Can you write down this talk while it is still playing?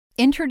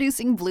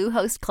Introducing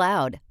Bluehost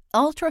Cloud,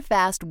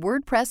 ultra-fast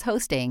WordPress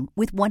hosting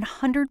with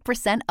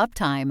 100%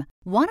 uptime.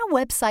 Want a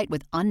website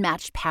with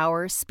unmatched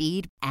power,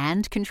 speed,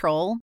 and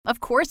control? Of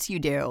course you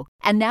do.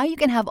 And now you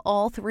can have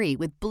all three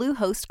with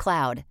Bluehost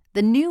Cloud,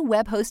 the new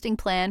web hosting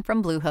plan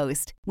from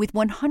Bluehost. With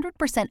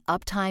 100%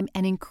 uptime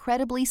and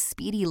incredibly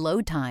speedy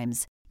load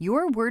times,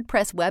 your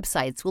WordPress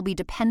websites will be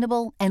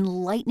dependable and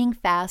lightning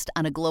fast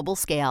on a global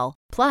scale.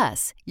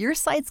 Plus, your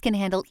sites can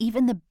handle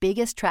even the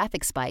biggest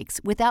traffic spikes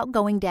without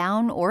going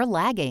down or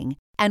lagging.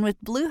 And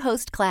with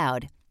Bluehost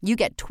Cloud, you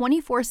get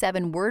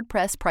 24/7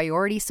 WordPress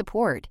priority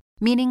support,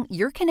 meaning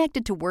you're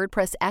connected to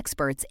WordPress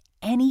experts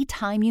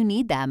anytime you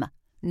need them.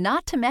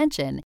 Not to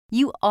mention,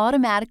 you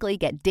automatically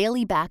get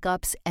daily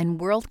backups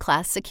and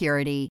world-class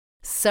security.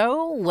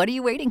 So, what are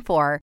you waiting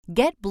for?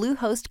 Get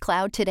Bluehost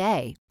Cloud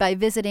today by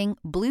visiting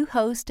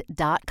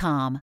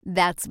Bluehost.com.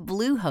 That's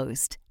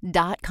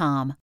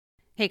Bluehost.com.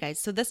 Hey guys,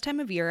 so this time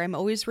of year, I'm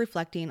always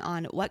reflecting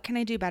on what can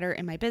I do better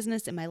in my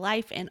business, in my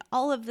life, and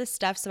all of this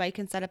stuff so I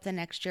can set up the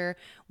next year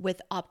with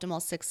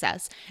optimal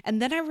success.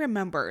 And then I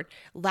remembered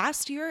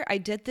last year, I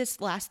did this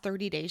last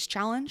 30 days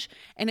challenge,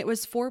 and it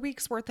was 4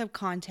 weeks worth of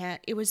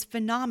content. It was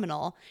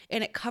phenomenal,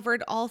 and it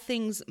covered all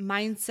things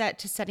mindset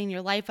to setting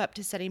your life up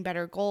to setting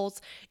better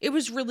goals. It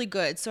was really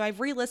good. So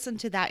I've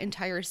re-listened to that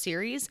entire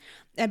series.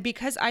 And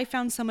because I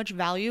found so much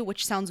value,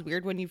 which sounds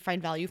weird when you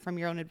find value from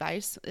your own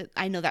advice,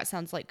 I know that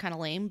sounds like kind of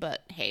lame,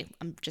 but hey,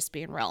 I'm just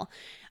being real.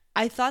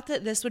 I thought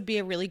that this would be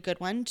a really good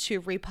one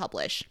to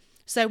republish.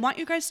 So I want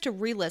you guys to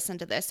re-listen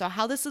to this. So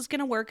how this is going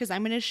to work is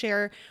I'm going to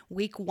share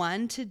week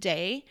 1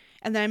 today,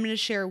 and then I'm going to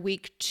share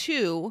week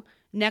 2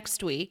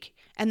 next week.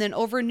 And then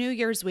over New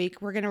Year's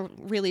week, we're going to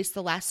release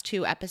the last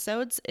 2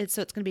 episodes.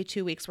 So it's going to be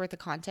 2 weeks worth of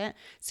content.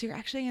 So you're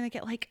actually going to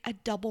get like a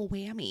double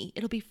whammy.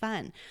 It'll be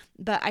fun.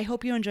 But I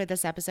hope you enjoyed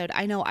this episode.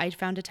 I know I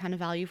found a ton of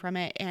value from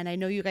it, and I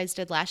know you guys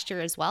did last year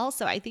as well.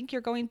 So I think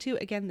you're going to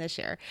again this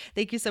year.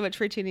 Thank you so much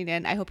for tuning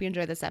in. I hope you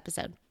enjoy this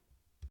episode.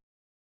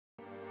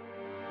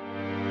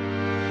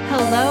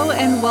 Hello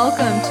and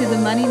welcome to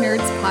the Money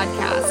Nerds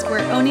podcast,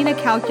 where owning a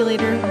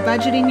calculator,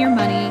 budgeting your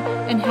money,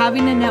 and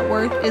having a net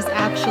worth is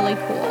actually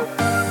cool.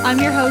 I'm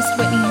your host,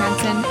 Whitney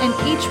Hansen, and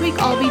each week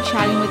I'll be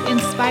chatting with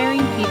inspiring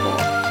people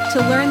to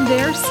learn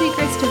their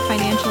secrets to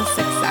financial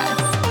success.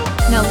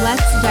 Now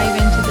let's dive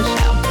into the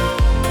show.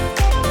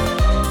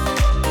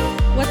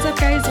 What's up,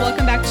 guys?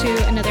 Welcome back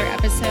to another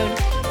episode.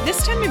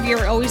 This time of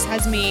year always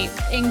has me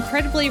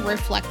incredibly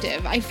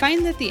reflective. I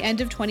find that the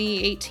end of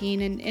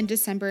 2018 and in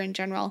December in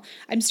general,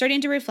 I'm starting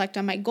to reflect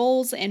on my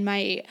goals and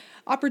my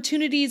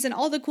opportunities and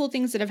all the cool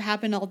things that have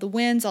happened, all the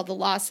wins, all the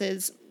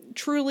losses,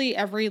 truly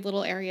every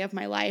little area of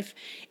my life.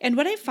 And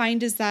what I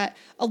find is that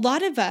a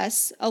lot of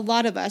us,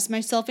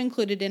 myself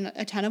included in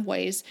a ton of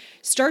ways,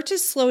 start to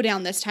slow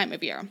down this time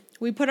of year.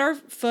 We put our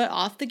foot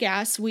off the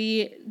gas,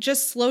 we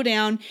just slow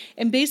down,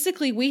 and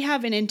basically we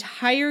have an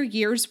entire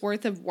year's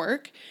worth of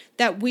work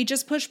that we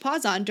just push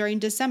pause on during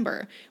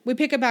December. We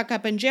pick it back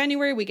up in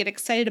January, we get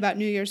excited about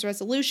New Year's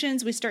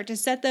resolutions, we start to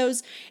set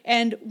those,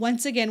 and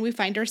once again, we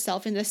find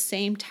ourselves in the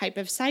same type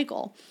of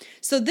cycle.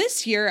 So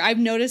this year, I've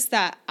noticed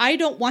that I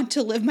don't want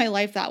to live my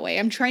life that way.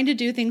 I'm trying to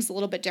do things a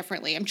little bit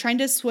differently. I'm trying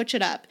to switch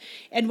it up.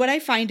 And what I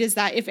find is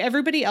that if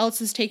everybody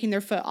else is taking their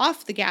foot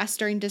off the gas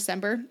during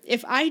December,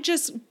 if I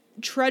just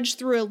trudge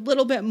through a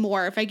little bit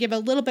more, if I give a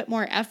little bit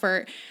more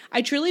effort,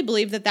 I truly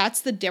believe that that's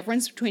the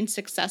difference between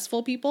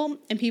successful people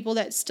and people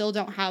that still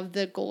don't have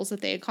the goals that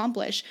they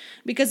accomplish.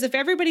 Because if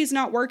everybody's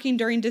not working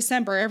during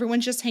December,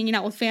 everyone's just hanging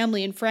out with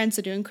family and friends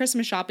and doing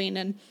Christmas shopping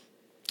and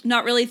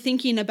not really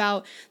thinking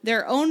about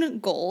their own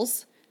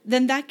goals,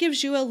 then that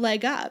gives you a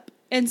leg up.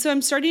 And so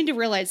I'm starting to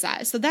realize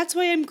that. So that's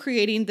why I'm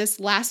creating this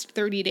last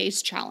 30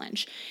 days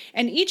challenge.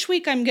 And each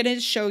week I'm going to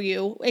show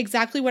you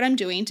exactly what I'm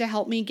doing to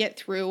help me get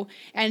through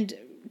and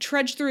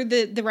trudge through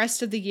the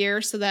rest of the year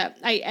so that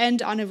I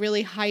end on a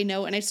really high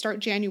note and I start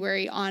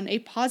January on a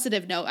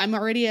positive note. I'm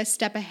already a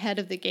step ahead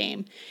of the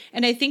game.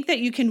 And I think that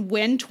you can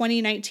win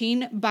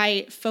 2019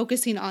 by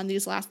focusing on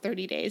these last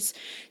 30 days.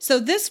 So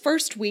this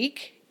first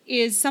week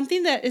is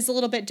something that is a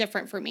little bit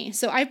different for me.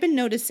 So I've been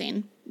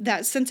noticing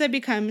that since I've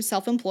become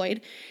self-employed,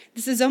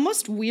 this is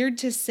almost weird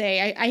to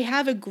say. I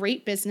have a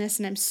great business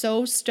and I'm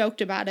so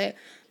stoked about it,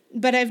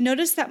 but I've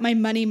noticed that my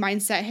money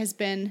mindset has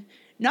been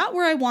not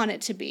where I want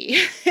it to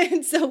be.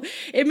 And so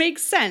it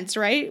makes sense,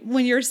 right?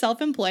 When you're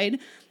self-employed,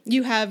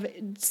 you have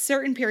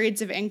certain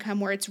periods of income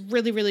where it's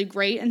really, really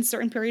great and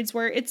certain periods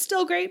where it's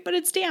still great, but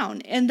it's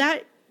down. And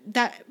that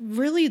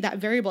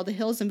variable, the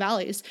hills and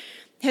valleys,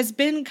 has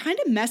been kind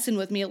of messing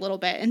with me a little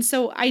bit. And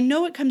so I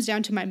know it comes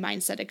down to my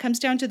mindset. It comes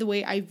down to the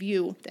way I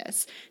view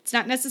this. It's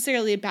not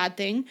necessarily a bad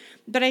thing,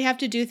 but I have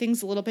to do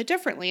things a little bit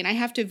differently and I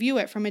have to view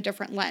it from a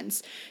different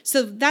lens.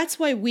 So that's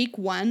why week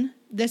 1,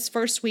 this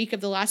first week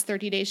of the last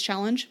 30 days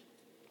challenge,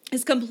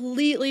 is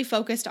completely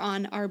focused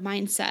on our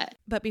mindset.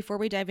 But before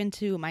we dive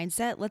into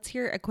mindset, let's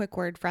hear a quick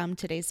word from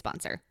today's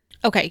sponsor.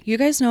 Okay, you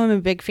guys know I'm a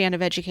big fan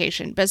of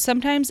education, but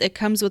sometimes it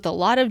comes with a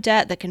lot of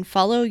debt that can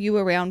follow you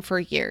around for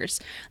years.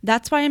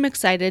 That's why I'm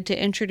excited to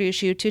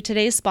introduce you to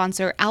today's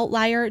sponsor,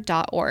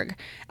 Outlier.org.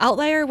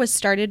 Outlier was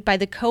started by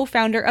the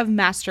co-founder of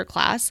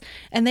Masterclass,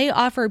 and they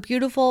offer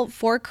beautiful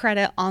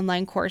 4-credit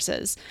online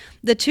courses.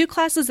 The 2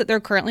 classes that they're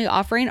currently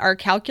offering are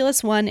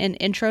Calculus 1 and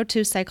Intro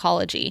to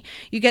Psychology.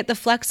 You get the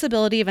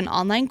flexibility of an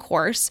online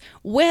course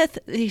with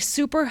the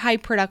super high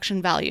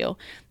production value.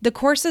 The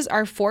courses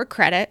are 4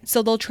 credit,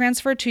 so they'll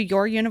transfer to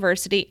your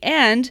university,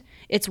 and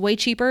it's way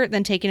cheaper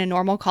than taking a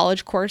normal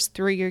college course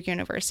through your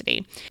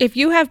university. If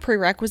you have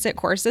prerequisite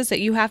courses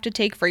that you have to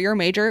take for your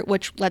major,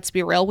 which, let's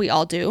be real, we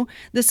all do,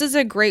 this is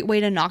a great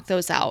way to knock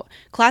those out.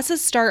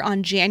 Classes start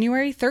on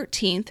January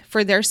 13th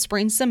for their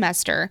spring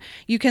semester.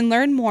 You can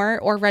learn more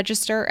or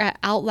register at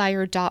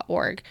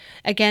outlier.org.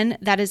 Again,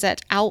 that is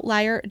at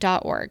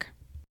outlier.org.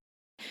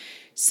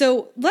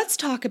 So let's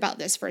talk about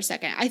this for a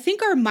second. I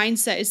think our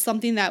mindset is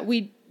something that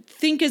we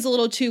think is a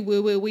little too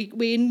woo-woo.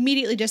 We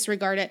immediately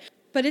disregard it.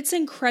 But it's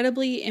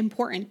incredibly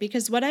important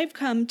because what I've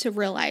come to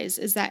realize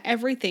is that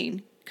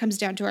everything comes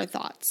down to our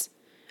thoughts.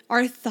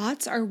 Our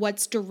thoughts are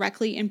what's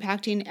directly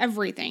impacting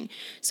everything.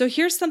 So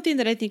here's something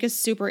that I think is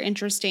super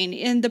interesting.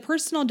 In the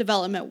personal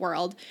development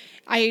world,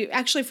 I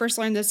actually first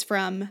learned this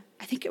from,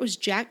 I think it was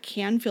Jack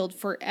Canfield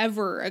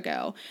forever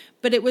ago,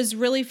 but it was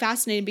really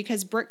fascinating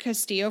because Brooke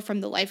Castillo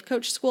from the Life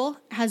Coach School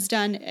has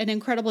done an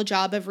incredible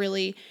job of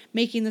really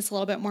making this a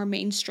little bit more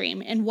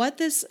mainstream. And what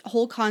this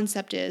whole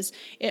concept is,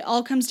 it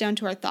all comes down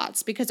to our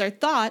thoughts because our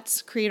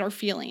thoughts create our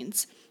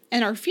feelings.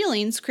 And our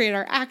feelings create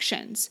our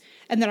actions,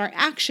 and then our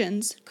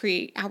actions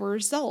create our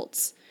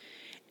results.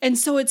 And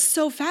so it's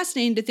so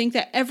fascinating to think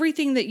that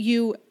everything that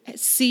you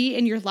see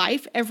in your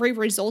life, every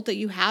result that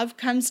you have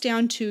comes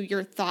down to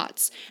your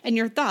thoughts. And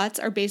your thoughts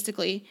are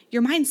basically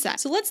your mindset.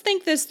 So let's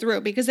think this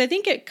through because I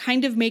think it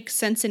kind of makes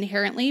sense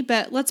inherently,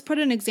 but let's put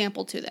an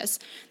example to this.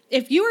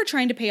 If you are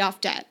trying to pay off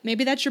debt,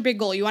 maybe that's your big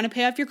goal. You want to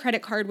pay off your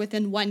credit card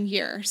within 1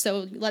 year.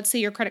 So let's say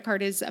your credit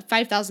card is a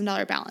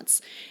 $5,000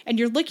 balance and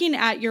you're looking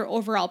at your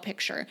overall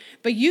picture,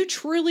 but you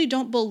truly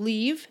don't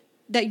believe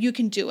that you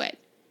can do it.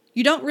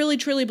 You don't really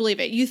truly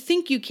believe it. You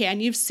think you can.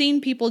 You've seen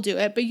people do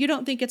it, but you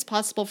don't think it's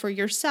possible for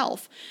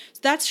yourself. So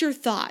that's your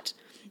thought.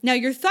 Now,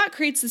 your thought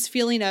creates this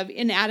feeling of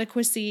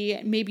inadequacy.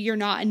 Maybe you're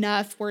not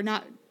enough. We're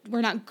not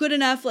good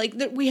enough. Like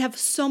we have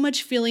so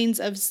much feelings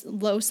of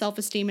low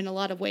self-esteem in a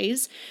lot of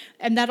ways.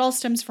 And that all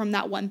stems from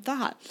that one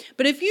thought.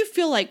 But if you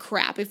feel like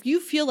crap, if you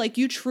feel like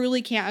you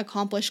truly can't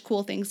accomplish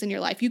cool things in your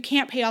life, you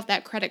can't pay off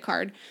that credit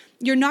card,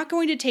 you're not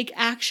going to take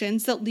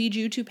actions that lead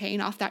you to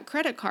paying off that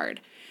credit card.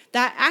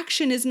 That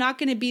action is not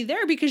going to be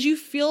there because you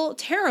feel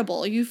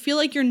terrible. You feel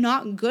like you're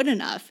not good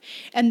enough.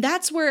 And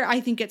that's where I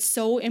think it's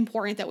so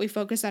important that we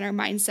focus on our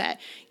mindset.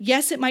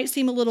 Yes, it might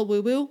seem a little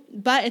woo-woo,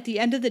 but at the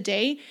end of the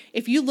day,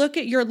 if you look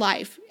at your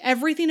life,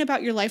 everything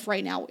about your life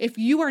right now, if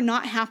you are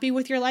not happy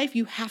with your life,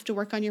 you have to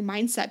work on your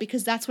mindset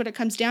because that's what it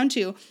comes down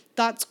to.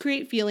 Thoughts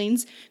create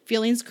feelings,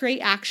 feelings create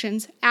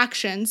actions,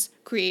 actions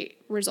create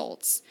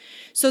results.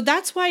 So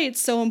that's why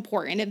it's so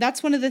important. And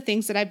that's one of the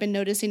things that I've been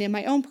noticing in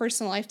my own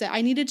personal life that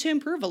I needed to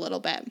improve a little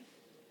bit.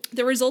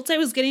 The results I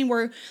was getting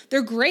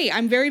they're great.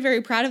 I'm very, very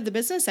proud of the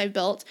business I've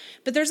built,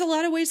 but there's a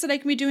lot of ways that I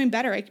can be doing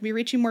better. I can be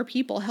reaching more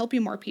people,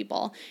 helping more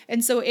people.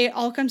 And so it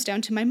all comes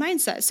down to my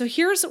mindset. So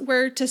here's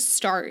where to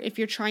start if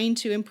you're trying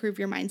to improve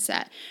your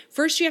mindset.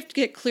 First, you have to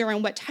get clear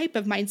on what type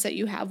of mindset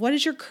you have. What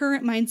is your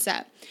current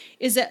mindset?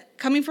 Is it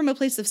coming from a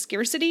place of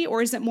scarcity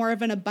or is it more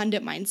of an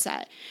abundant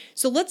mindset?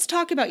 So let's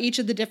talk about each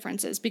of the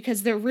differences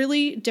because they're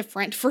really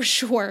different for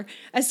sure.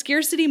 A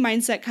scarcity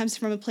mindset comes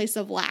from a place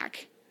of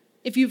lack.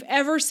 If you've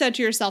ever said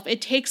to yourself,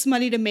 it takes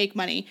money to make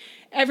money,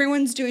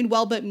 everyone's doing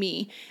well but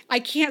me, I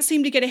can't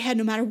seem to get ahead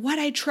no matter what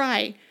I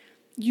try,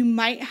 you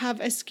might have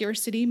a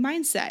scarcity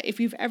mindset if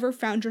you've ever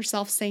found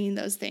yourself saying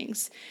those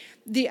things.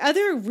 The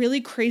other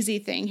really crazy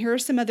thing, here are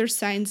some other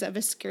signs of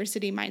a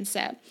scarcity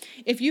mindset.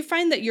 If you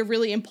find that you're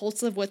really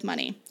impulsive with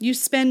money, you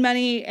spend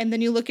money and then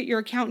you look at your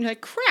account and you're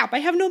like, crap, I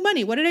have no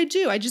money. What did I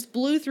do? I just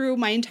blew through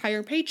my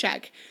entire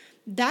paycheck.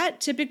 That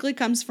typically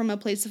comes from a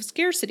place of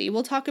scarcity.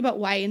 We'll talk about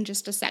why in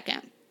just a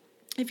second.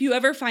 If you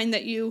ever find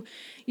that you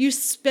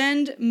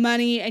spend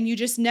money and you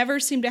just never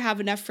seem to have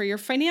enough for your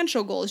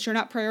financial goals, you're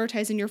not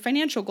prioritizing your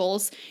financial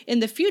goals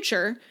in the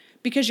future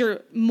because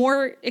you're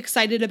more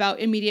excited about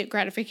immediate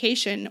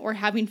gratification or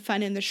having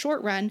fun in the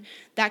short run,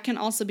 that can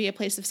also be a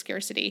place of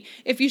scarcity.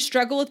 If you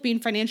struggle with being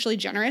financially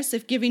generous,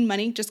 if giving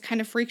money just kind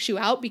of freaks you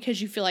out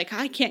because you feel like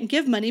I can't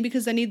give money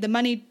because I need the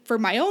money for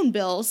my own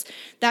bills,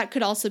 that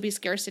could also be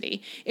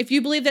scarcity. If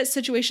you believe that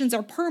situations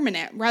are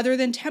permanent rather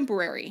than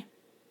temporary,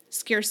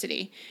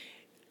 scarcity.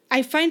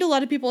 I find a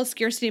lot of people with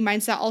scarcity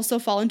mindset also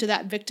fall into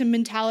that victim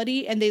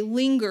mentality and they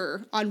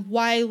linger on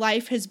why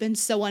life has been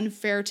so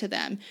unfair to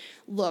them.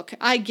 Look,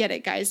 I get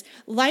it, guys.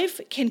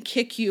 Life can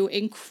kick you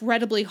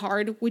incredibly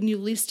hard when you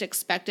least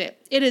expect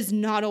it. It is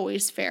not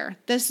always fair.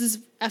 This is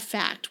a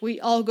fact. We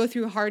all go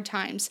through hard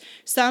times.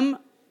 Some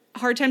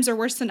hard times are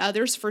worse than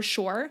others for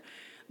sure.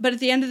 But at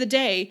the end of the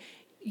day,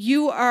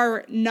 You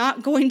are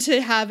not going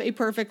to have a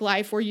perfect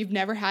life where you've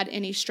never had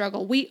any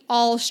struggle. We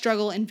all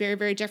struggle in very,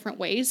 very different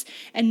ways.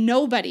 And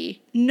nobody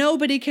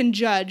can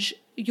judge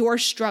your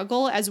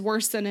struggle as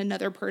worse than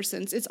another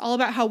person's. It's all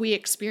about how we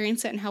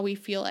experience it and how we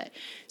feel it.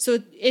 So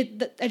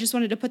I just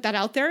wanted to put that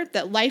out there,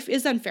 that life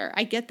is unfair.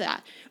 I get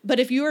that. But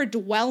if you are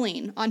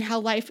dwelling on how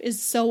life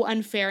is so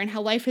unfair and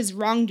how life has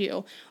wronged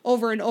you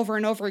over and over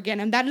and over again,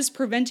 and that is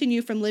preventing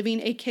you from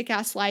living a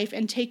kick-ass life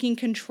and taking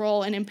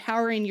control and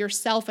empowering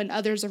yourself and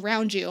others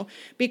around you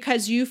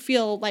because you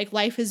feel like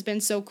life has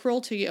been so cruel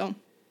to you,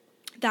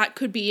 that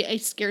could be a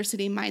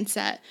scarcity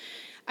mindset.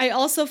 I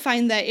also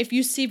find that if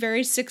you see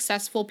very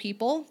successful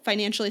people,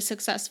 financially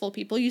successful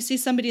people, you see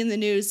somebody in the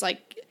news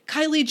like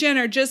Kylie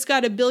Jenner just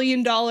got $1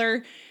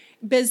 billion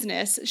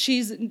business.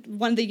 She's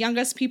one of the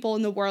youngest people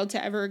in the world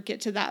to ever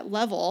get to that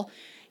level.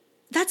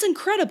 That's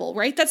incredible,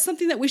 right? That's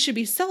something that we should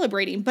be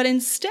celebrating. But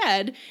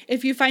instead,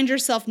 if you find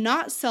yourself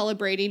not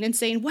celebrating and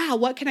saying, wow,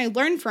 what can I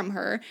learn from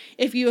her?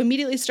 If you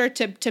immediately start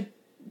to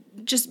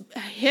just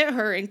hit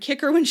her and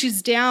kick her when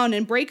she's down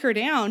and break her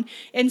down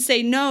and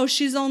say, no,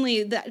 she's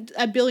only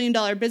 $1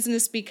 billion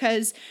business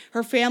because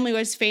her family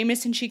was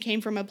famous and she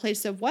came from a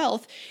place of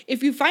wealth.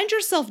 If you find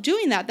yourself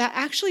doing that, that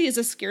actually is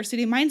a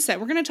scarcity mindset.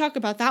 We're going to talk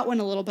about that one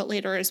a little bit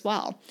later as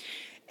well.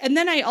 And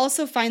then I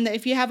also find that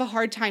if you have a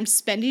hard time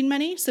spending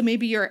money, so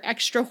maybe you're an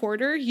extra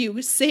hoarder,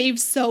 you save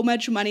so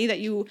much money that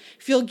you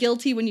feel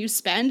guilty when you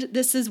spend.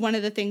 This is one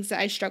of the things that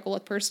I struggle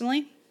with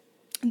personally.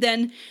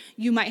 Then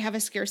you might have a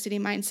scarcity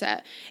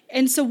mindset.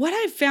 And so what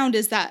I've found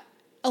is that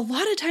a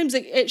lot of times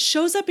it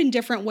shows up in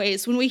different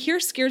ways. When we hear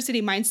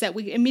scarcity mindset,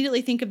 we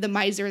immediately think of the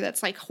miser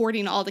that's like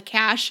hoarding all the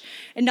cash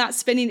and not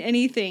spending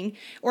anything,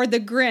 or the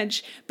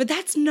Grinch. But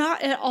that's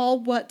not at all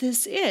what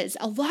this is.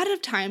 A lot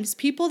of times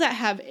people that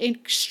have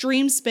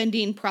extreme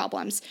spending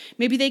problems,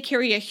 maybe they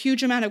carry a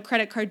huge amount of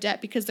credit card debt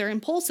because they're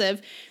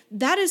impulsive,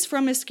 that is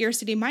from a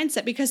scarcity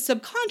mindset, because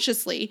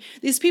subconsciously,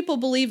 these people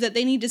believe that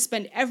they need to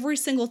spend every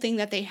single thing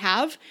that they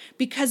have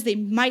because they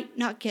might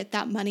not get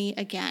that money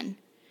again.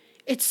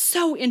 It's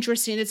so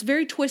interesting. It's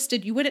very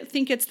twisted. You wouldn't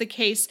think it's the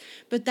case,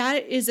 but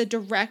that is a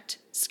direct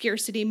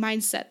scarcity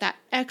mindset. That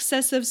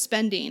excessive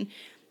spending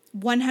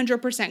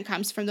 100%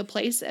 comes from the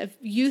place of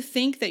you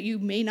think that you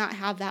may not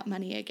have that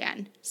money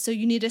again. So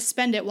you need to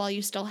spend it while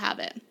you still have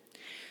it.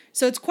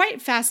 So it's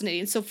quite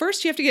fascinating. So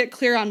first you have to get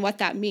clear on what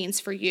that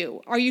means for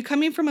you. Are you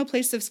coming from a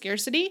place of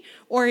scarcity,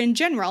 or in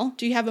general,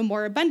 do you have a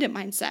more abundant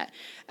mindset?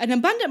 An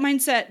abundant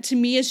mindset to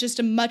me is just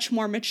a much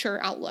more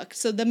mature outlook.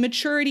 So the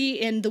maturity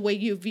in the way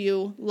you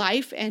view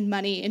life and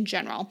money in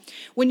general.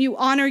 When you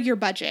honor your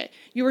budget,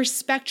 you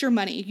respect your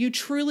money, you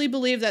truly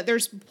believe that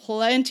there's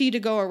plenty to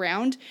go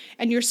around,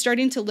 and you're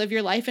starting to live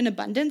your life in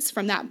abundance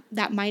from that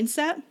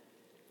mindset.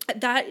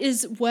 That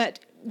is what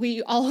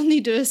we all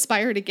need to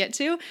aspire to get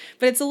to,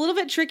 but it's a little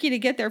bit tricky to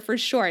get there for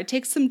sure. It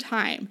takes some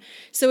time.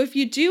 So if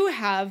you do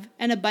have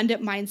an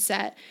abundant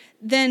mindset,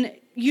 then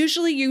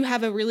usually you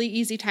have a really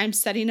easy time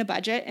setting a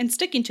budget and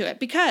sticking to it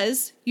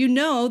because you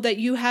know that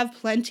you have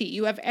plenty.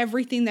 You have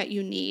everything that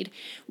you need.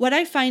 What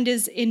I find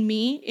is in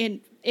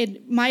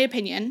my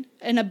opinion,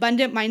 an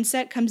abundant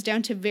mindset comes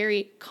down to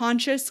very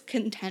conscious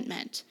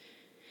contentment.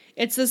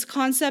 It's this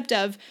concept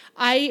of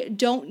I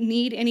don't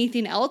need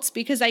anything else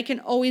because I can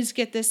always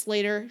get this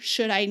later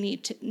should I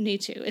need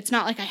to. It's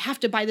not like I have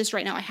to buy this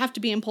right now. I have to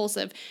be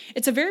impulsive.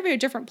 It's a very, very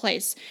different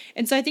place.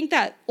 And so I think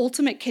that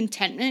ultimate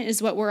contentment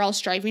is what we're all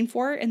striving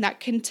for. And that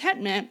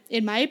contentment,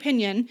 in my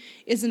opinion,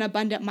 is an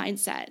abundant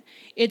mindset.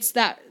 It's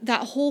that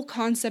whole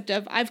concept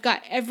of I've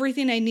got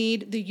everything I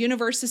need. The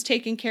universe is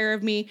taking care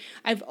of me.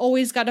 I've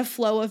always got a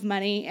flow of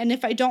money. And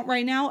if I don't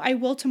right now, I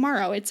will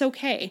tomorrow. It's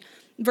okay.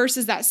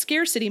 Versus that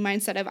scarcity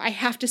mindset of I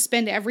have to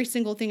spend every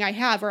single thing I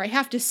have, or I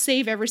have to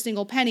save every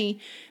single penny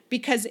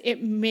because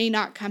it may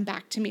not come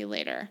back to me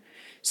later.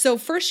 So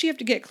first you have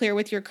to get clear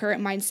with your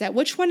current mindset.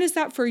 Which one is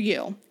that for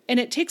you?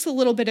 And it takes a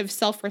little bit of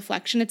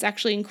self-reflection. It's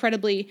actually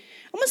incredibly,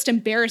 almost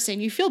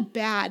embarrassing. You feel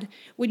bad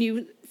when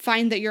you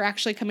find that you're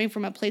actually coming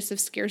from a place of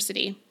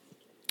scarcity.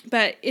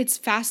 But it's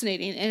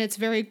fascinating, and it's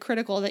very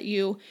critical that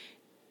you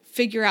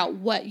figure out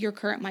what your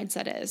current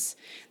mindset is.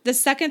 The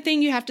second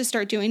thing you have to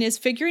start doing is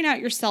figuring out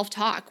your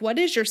self-talk. What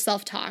is your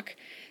self-talk?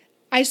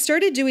 I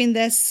started doing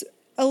this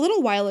a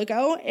little while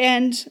ago,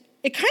 and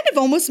it kind of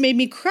almost made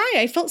me cry.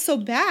 I felt so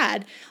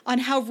bad on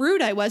how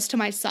rude I was to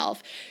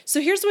myself.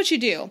 So here's what you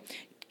do.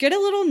 Get a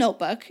little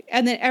notebook,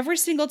 and then every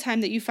single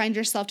time that you find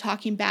yourself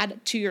talking bad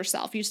to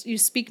yourself, you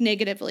speak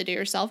negatively to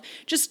yourself,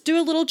 just do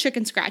a little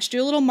chicken scratch,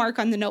 do a little mark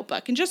on the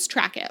notebook, and just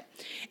track it.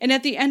 And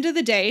at the end of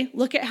the day,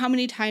 look at how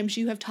many times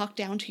you have talked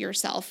down to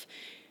yourself.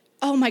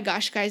 Oh my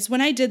gosh, guys,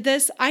 when I did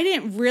this, I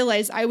didn't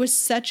realize I was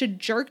such a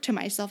jerk to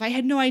myself. I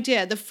had no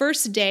idea. The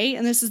first day,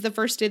 and this is the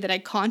first day that I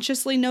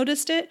consciously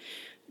noticed it,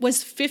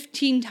 was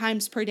 15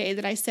 times per day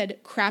that I said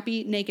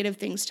crappy, negative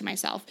things to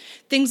myself.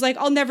 Things like,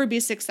 I'll never be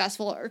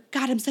successful, or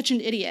God, I'm such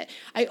an idiot.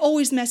 I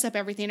always mess up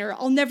everything, or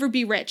I'll never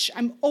be rich.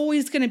 I'm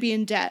always going to be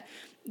in debt.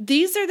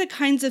 These are the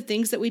kinds of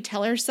things that we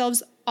tell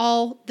ourselves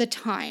all the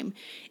time.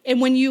 And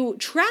when you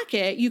track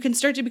it, you can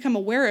start to become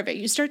aware of it.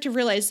 You start to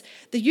realize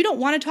that you don't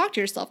want to talk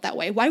to yourself that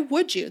way. Why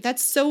would you?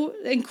 That's so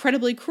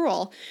incredibly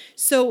cruel.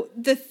 So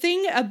the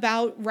thing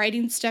about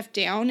writing stuff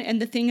down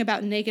and the thing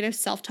about negative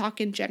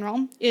self-talk in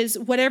general is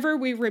whatever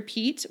we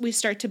repeat, we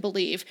start to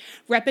believe.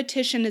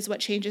 Repetition is what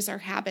changes our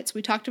habits.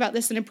 We talked about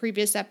this in a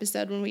previous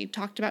episode when we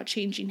talked about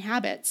changing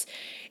habits.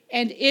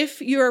 And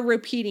if you're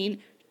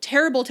repeating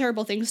terrible,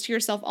 terrible things to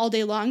yourself all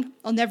day long,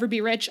 I'll never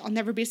be rich, I'll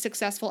never be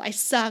successful, I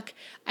suck,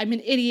 I'm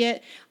an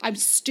idiot, I'm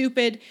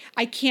stupid,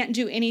 I can't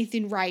do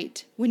anything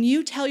right. When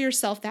you tell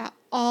yourself that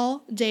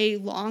all day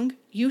long,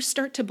 you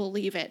start to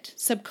believe it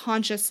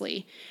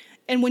subconsciously.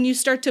 And when you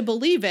start to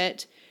believe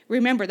it,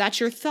 remember, that's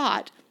your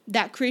thought,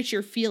 that creates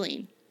your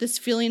feeling. This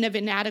feeling of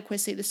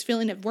inadequacy, this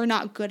feeling of we're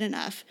not good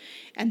enough.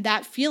 And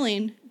that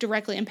feeling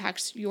directly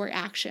impacts your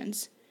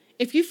actions.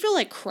 If you feel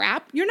like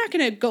crap, you're not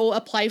going to go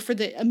apply for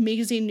the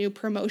amazing new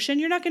promotion.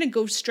 You're not going to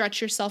go stretch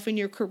yourself in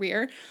your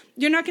career.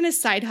 You're not going to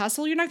side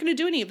hustle. You're not going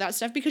to do any of that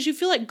stuff because you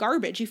feel like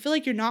garbage. You feel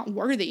like you're not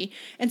worthy.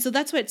 And so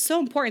that's why it's so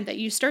important that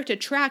you start to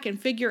track and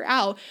figure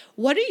out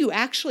what are you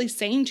actually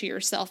saying to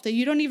yourself that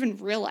you don't even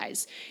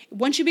realize.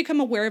 Once you become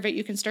aware of it,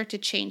 you can start to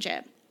change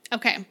it.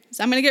 Okay,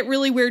 so I'm going to get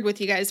really weird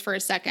with you guys for a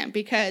second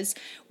because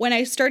when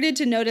I started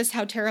to notice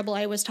how terrible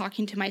I was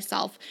talking to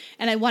myself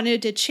and I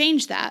wanted to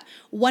change that,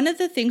 one of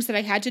the things that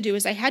I had to do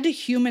is I had to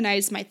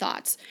humanize my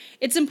thoughts.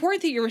 It's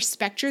important that you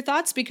respect your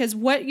thoughts because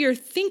what you're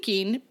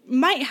thinking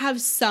might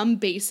have some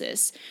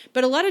basis,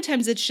 but a lot of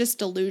times it's just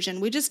delusion.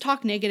 We just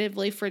talk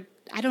negatively for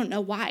I don't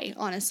know why,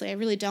 honestly. I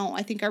really don't.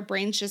 I think our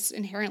brains just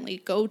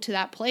inherently go to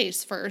that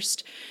place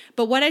first.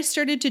 But what I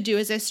started to do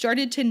is I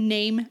started to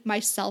name my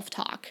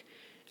self-talk.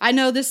 I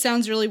know this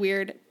sounds really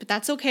weird, but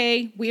that's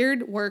okay.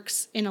 Weird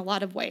works in a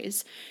lot of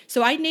ways.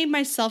 So I named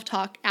my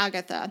self-talk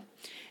Agatha.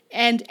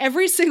 And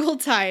every single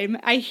time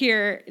I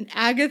hear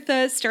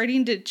Agatha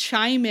starting to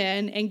chime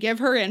in and give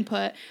her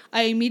input,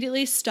 I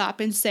immediately stop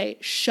and say,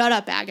 "Shut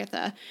up,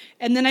 Agatha."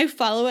 And then I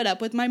follow it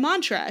up with my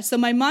mantra. So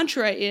my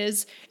mantra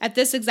is, at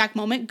this exact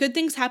moment, good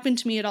things happen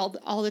to me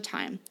all the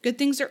time. Good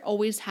things are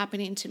always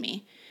happening to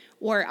me.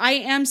 Or I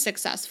am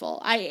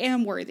successful, I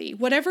am worthy.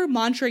 Whatever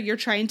mantra you're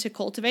trying to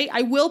cultivate,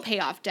 I will pay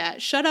off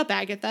debt. Shut up,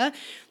 Agatha.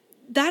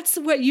 That's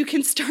what you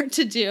can start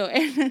to do.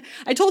 And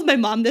I told my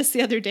mom this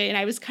the other day and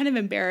I was kind of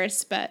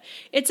embarrassed, but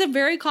it's a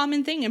very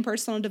common thing in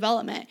personal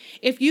development.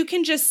 If you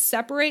can just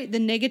separate the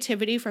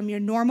negativity from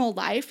your normal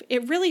life,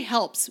 it really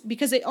helps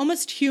because it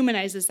almost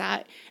humanizes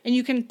that. And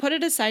you can put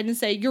it aside and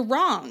say, you're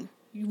wrong.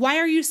 Why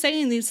are you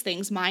saying these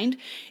things, mind?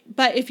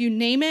 But if you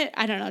name it,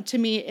 I don't know, to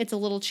me, it's a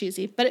little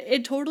cheesy, but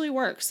it totally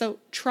works. So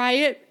try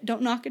it.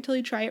 Don't knock it till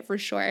you try it for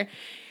sure.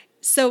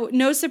 So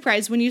no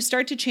surprise, when you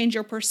start to change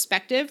your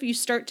perspective, you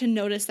start to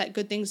notice that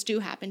good things do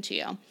happen to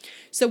you.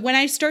 So when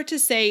I start to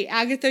say,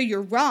 Agatha,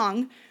 you're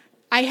wrong,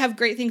 I have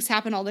great things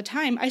happen all the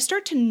time, I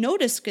start to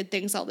notice good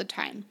things all the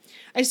time.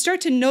 I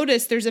start to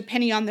notice there's a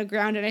penny on the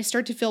ground and I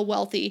start to feel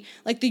wealthy,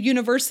 like the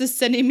universe is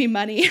sending me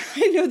money.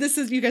 I know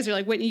you guys are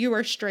like, Whitney, you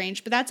are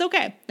strange, but that's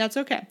okay. That's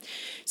okay.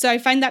 So I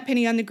find that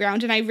penny on the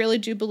ground and I really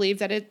do believe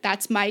that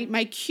that's my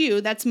cue,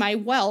 that's my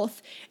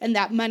wealth, and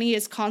that money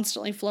is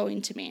constantly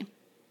flowing to me.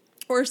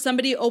 Or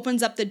somebody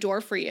opens up the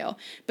door for you,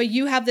 but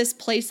you have this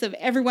place of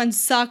everyone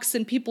sucks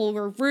and people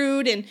were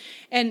rude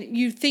and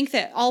you think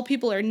that all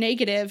people are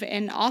negative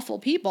and awful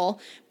people,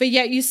 but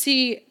yet you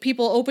see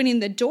people opening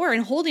the door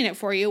and holding it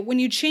for you. When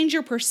you change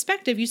your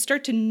perspective, you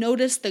start to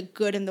notice the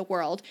good in the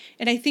world.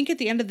 And I think at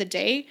the end of the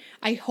day,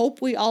 I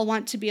hope we all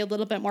want to be a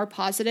little bit more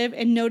positive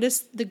and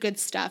notice the good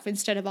stuff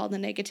instead of all the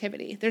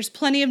negativity. There's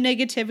plenty of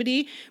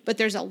negativity, but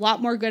there's a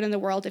lot more good in the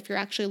world if you're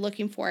actually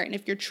looking for it and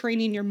if you're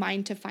training your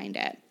mind to find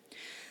it.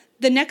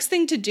 The next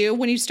thing to do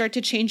when you start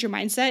to change your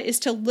mindset is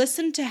to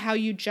listen to how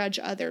you judge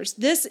others.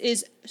 This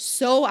is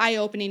so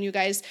eye-opening, you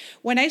guys.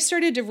 When I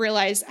started to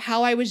realize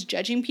how I was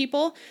judging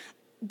people,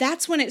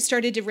 that's when it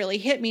started to really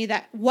hit me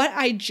that what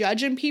I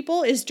judge in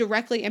people is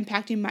directly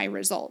impacting my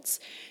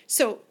results.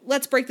 So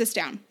let's break this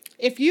down.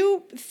 If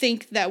you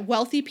think that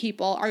wealthy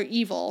people are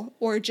evil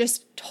or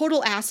just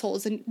total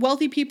assholes and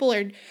wealthy people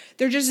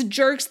they're just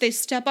jerks, they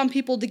step on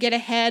people to get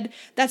ahead,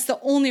 that's the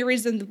only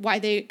reason why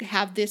they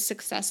have this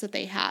success that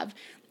they have.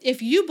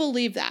 If you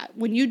believe that,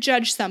 when you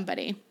judge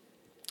somebody,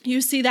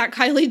 you see that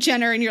Kylie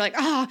Jenner and you're like,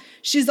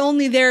 she's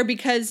only there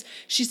because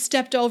she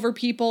stepped over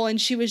people and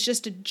she was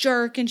just a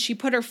jerk and she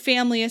put her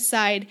family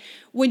aside.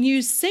 When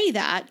you say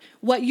that,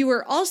 what you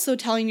are also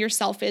telling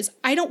yourself is,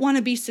 I don't want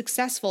to be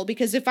successful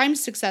because if I'm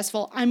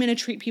successful, I'm going to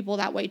treat people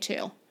that way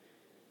too.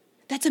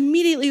 That's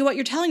immediately what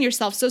you're telling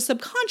yourself. So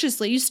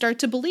subconsciously, you start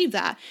to believe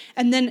that.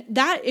 And then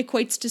that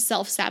equates to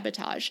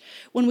self-sabotage.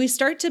 When we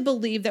start to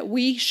believe that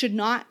we should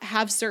not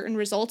have certain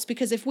results,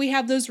 because if we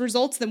have those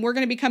results, then we're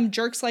going to become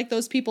jerks like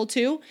those people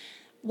too.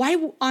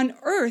 Why on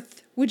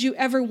earth would you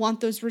ever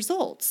want those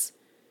results?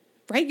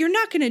 Right? You're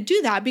not going to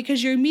do that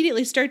because you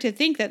immediately start to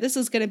think that this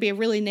is going to be a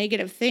really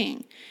negative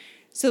thing.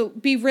 So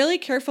be really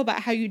careful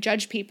about how you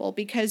judge people,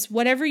 because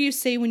whatever you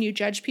say when you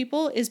judge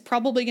people is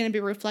probably going to be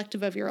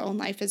reflective of your own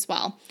life as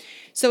well.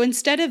 So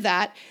instead of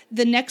that,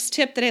 the next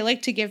tip that I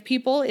like to give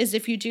people is,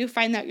 if you do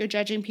find that you're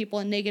judging people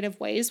in negative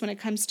ways when it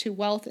comes to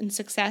wealth and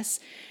success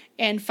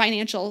and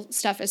financial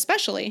stuff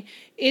especially,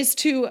 is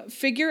to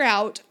figure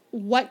out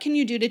what can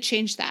you do to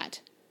change that.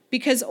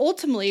 Because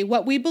ultimately,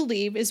 what we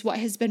believe is what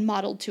has been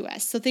modeled to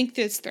us. So think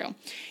this through.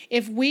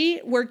 If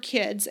we were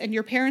kids and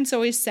your parents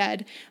always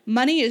said,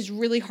 money is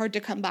really hard to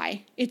come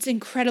by, it's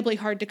incredibly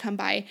hard to come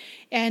by,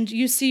 and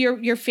you see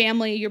your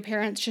family, your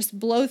parents just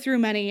blow through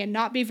money and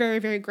not be very,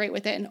 very great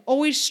with it and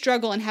always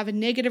struggle and have a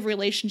negative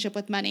relationship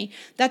with money,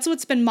 that's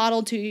what's been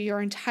modeled to you your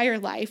entire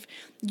life,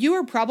 you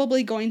are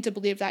probably going to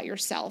believe that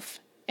yourself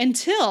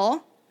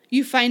until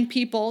you find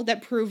people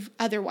that prove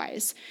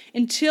otherwise,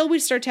 until we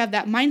start to have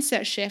that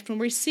mindset shift when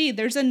we see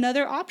there's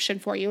another option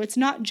for you. It's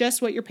not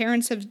just what your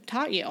parents have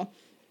taught you.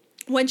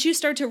 Once you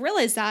start to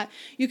realize that,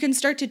 you can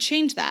start to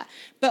change that.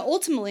 But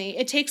ultimately,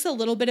 it takes a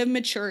little bit of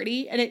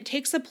maturity, and it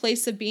takes a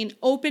place of being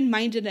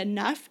open-minded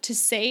enough to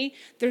say,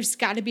 there's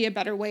got to be a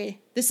better way.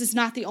 This is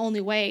not the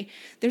only way.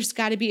 There's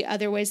got to be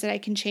other ways that I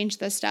can change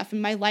this stuff,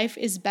 and my life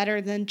is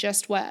better than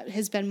just what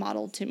has been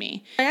modeled to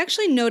me. I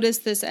actually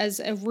noticed this as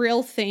a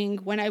real thing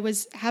when I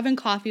was having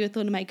coffee with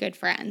one of my good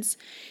friends.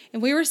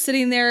 And we were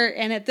sitting there,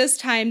 and at this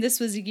time, this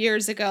was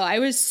years ago, I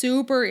was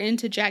super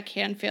into Jack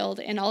Canfield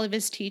and all of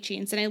his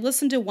teachings. And I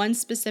listened to one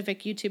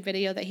specific YouTube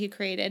video that he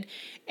created,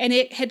 and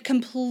it had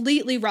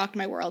completely rocked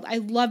my world. I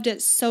loved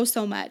it so,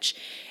 so much.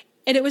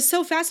 And it was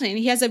so fascinating.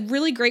 He has a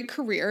really great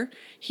career.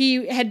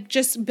 He had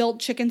just built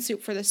Chicken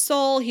Soup for the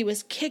Soul. He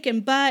was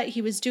kicking butt.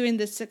 He was doing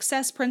the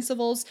success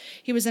principles.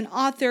 He was an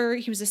author.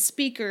 He was a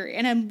speaker.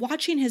 And I'm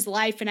watching his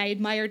life, and I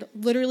admired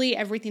literally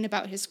everything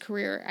about his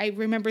career. I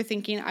remember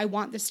thinking, I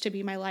want this to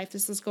be my life.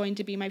 This is going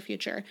to be my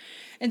future.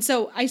 And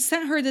so I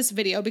sent her this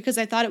video because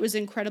I thought it was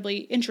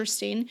incredibly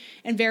interesting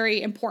and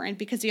very important,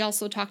 because he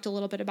also talked a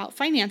little bit about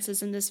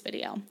finances in this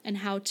video and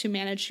how to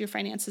manage your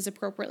finances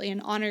appropriately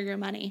and honor your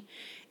money.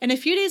 And a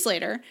few days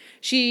later,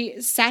 she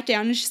sat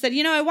down and she said,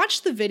 I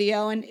watched the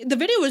video, and the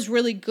video was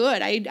really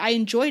good. I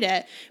enjoyed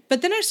it.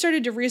 But then I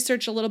started to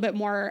research a little bit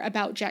more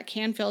about Jack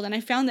Canfield, and I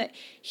found that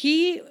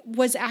he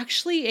was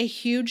actually a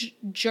huge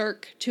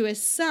jerk to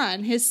his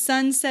son. His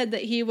son said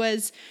that he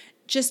was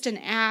just an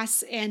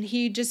ass, and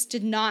he just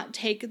did not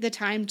take the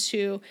time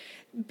to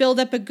build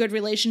up a good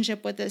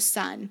relationship with his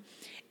son.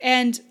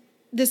 And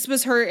this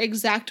was her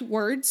exact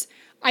words: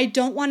 I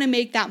don't want to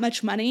make that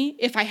much money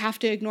if I have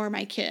to ignore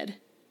my kid.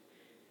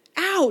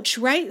 Ouch,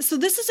 right? So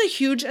this is a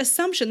huge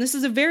assumption. This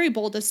is a very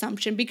bold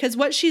assumption, because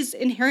what she's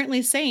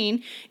inherently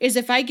saying is,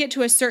 if I get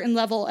to a certain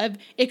level of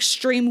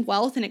extreme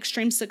wealth and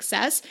extreme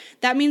success,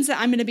 that means that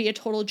I'm going to be a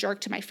total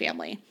jerk to my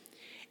family.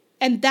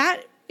 And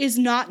that is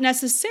not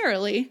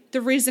necessarily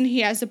the reason he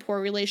has a poor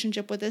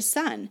relationship with his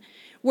son.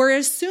 We're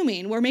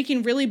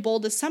making really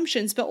bold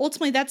assumptions, but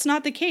ultimately that's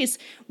not the case.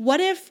 What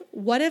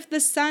if the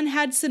son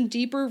had some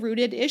deeper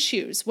rooted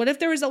issues? What if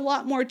there was a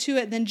lot more to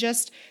it than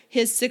just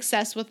his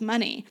success with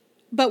money?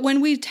 But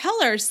when we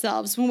tell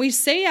ourselves, when we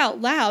say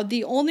out loud,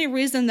 the only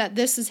reason that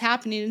this is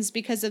happening is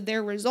because of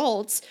their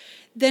results,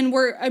 then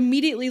we're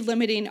immediately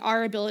limiting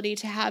our ability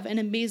to have an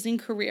amazing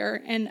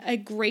career and a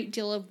great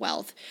deal of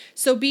wealth.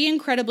 So be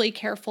incredibly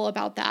careful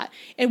about that.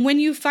 And when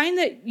you find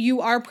that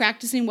you are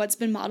practicing what's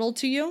been modeled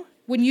to you,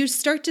 when you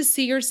start to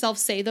see yourself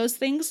say those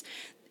things,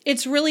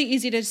 it's really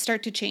easy to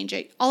start to change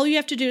it. All you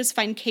have to do is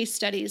find case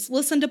studies,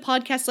 listen to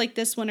podcasts like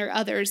this one or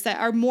others that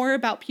are more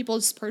about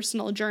people's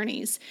personal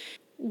journeys.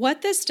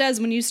 What this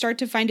does, when you start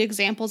to find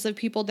examples of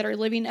people that are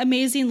living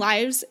amazing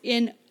lives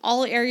in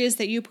all areas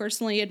that you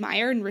personally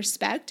admire and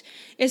respect,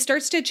 it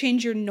starts to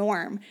change your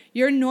norm.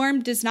 Your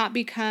norm does not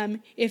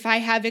become, if I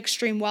have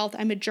extreme wealth,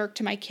 I'm a jerk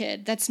to my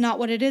kid. That's not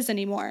what it is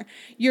anymore.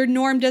 Your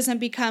norm doesn't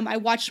become, I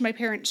watched my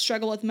parents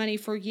struggle with money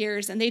for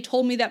years, and they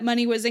told me that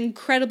money was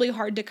incredibly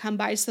hard to come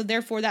by, so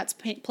therefore that's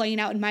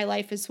playing out in my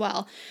life as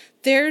well.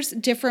 There's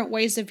different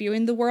ways of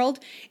viewing the world,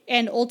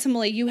 and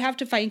ultimately you have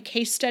to find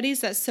case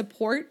studies that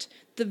support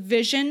the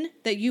vision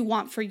that you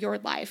want for your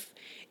life.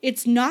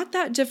 It's not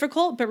that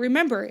difficult, but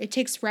remember, it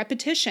takes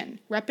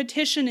repetition.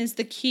 Repetition is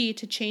the key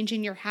to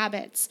changing your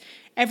habits.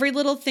 Every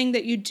little thing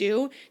that you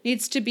do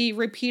needs to be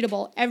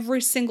repeatable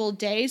every single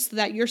day so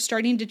that you're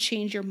starting to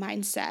change your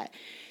mindset.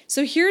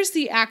 So here's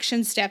the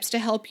action steps to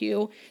help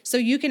you so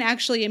you can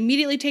actually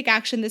immediately take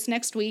action this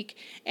next week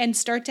and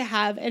start to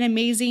have an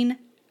amazing,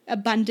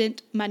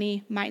 abundant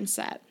money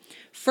mindset.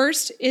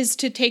 First is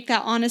to take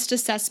that honest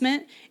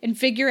assessment and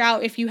figure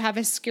out if you have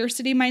a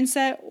scarcity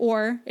mindset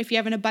or if you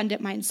have an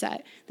abundant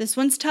mindset. This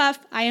one's tough.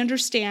 I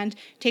understand.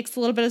 Takes a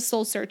little bit of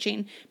soul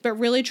searching, but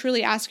really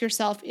truly ask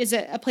yourself, is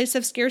it a place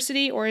of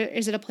scarcity or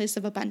is it a place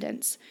of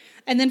abundance?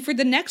 And then for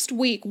the next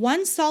week,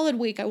 one solid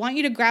week, I want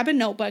you to grab a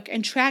notebook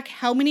and track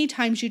how many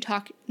times you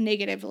talk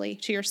negatively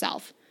to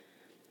yourself.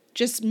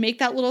 Just make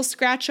that little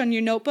scratch on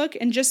your notebook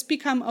and just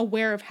become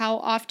aware of how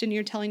often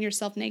you're telling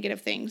yourself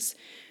negative things.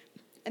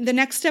 The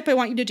next step I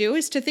want you to do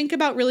is to think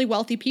about really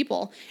wealthy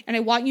people, and I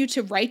want you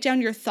to write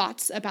down your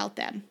thoughts about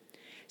them.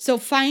 So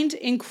find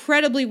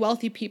incredibly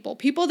wealthy people,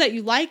 people that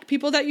you like,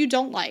 people that you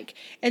don't like,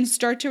 and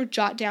start to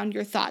jot down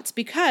your thoughts.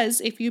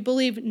 Because if you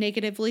believe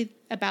negatively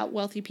about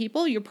wealthy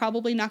people, you're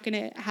probably not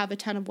going to have a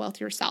ton of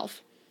wealth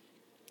yourself.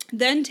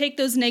 Then take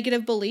those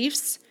negative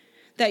beliefs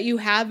that you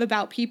have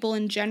about people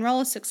in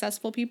general,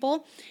 successful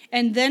people,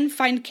 and then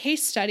find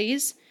case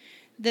studies.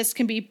 This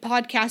can be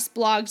podcasts,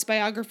 blogs,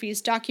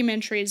 biographies,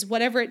 documentaries,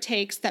 whatever it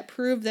takes that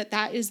prove that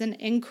that is an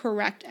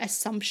incorrect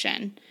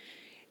assumption.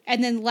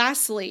 And then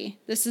lastly,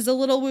 this is a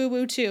little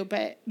woo-woo too,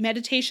 but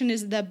meditation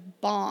is the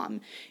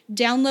bomb.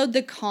 Download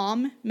the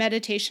Calm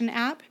meditation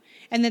app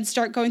and then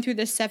start going through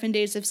the 7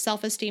 days of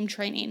self-esteem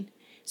training.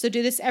 So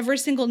do this every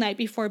single night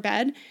before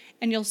bed,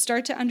 and you'll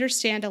start to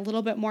understand a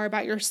little bit more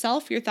about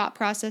yourself, your thought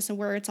process, and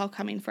where it's all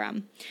coming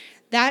from.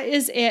 That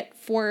is it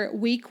for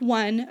week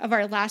 1 of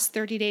our last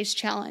 30 days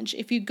challenge.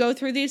 If you go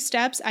through these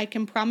steps, I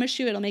can promise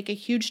you it'll make a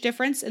huge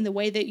difference in the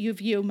way that you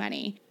view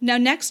money. Now,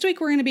 next week,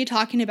 we're going to be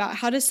talking about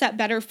how to set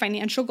better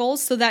financial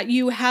goals so that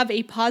you have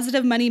a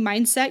positive money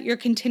mindset. You're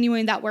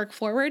continuing that work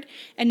forward,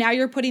 and now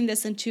you're putting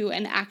this into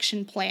an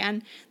action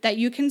plan that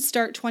you can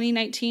start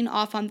 2019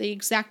 off on the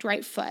exact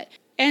right foot.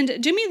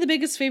 And do me the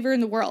biggest favor in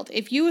the world.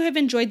 If you have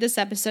enjoyed this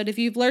episode, if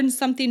you've learned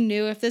something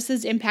new, if this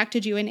has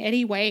impacted you in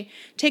any way,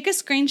 take a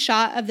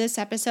screenshot of this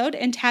episode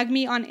and tag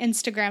me on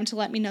Instagram to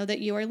let me know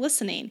that you are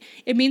listening.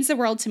 It means the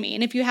world to me.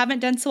 And if you haven't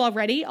done so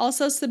already,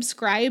 also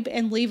subscribe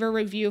and leave a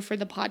review for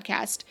the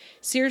podcast.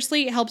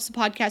 Seriously, it helps the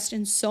podcast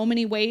in so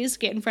many ways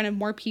get in front of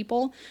more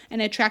people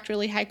and attract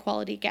really high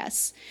quality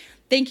guests.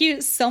 Thank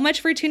you so much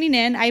for tuning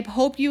in. I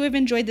hope you have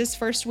enjoyed this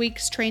first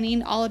week's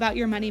training all about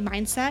your money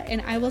mindset,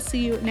 and I will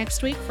see you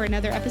next week for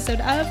another episode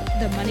of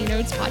the Money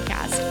Nerds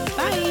Podcast.